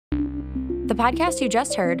The podcast you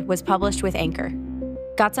just heard was published with Anchor.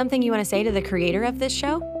 Got something you want to say to the creator of this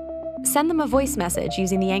show? Send them a voice message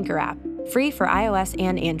using the Anchor app, free for iOS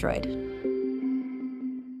and Android.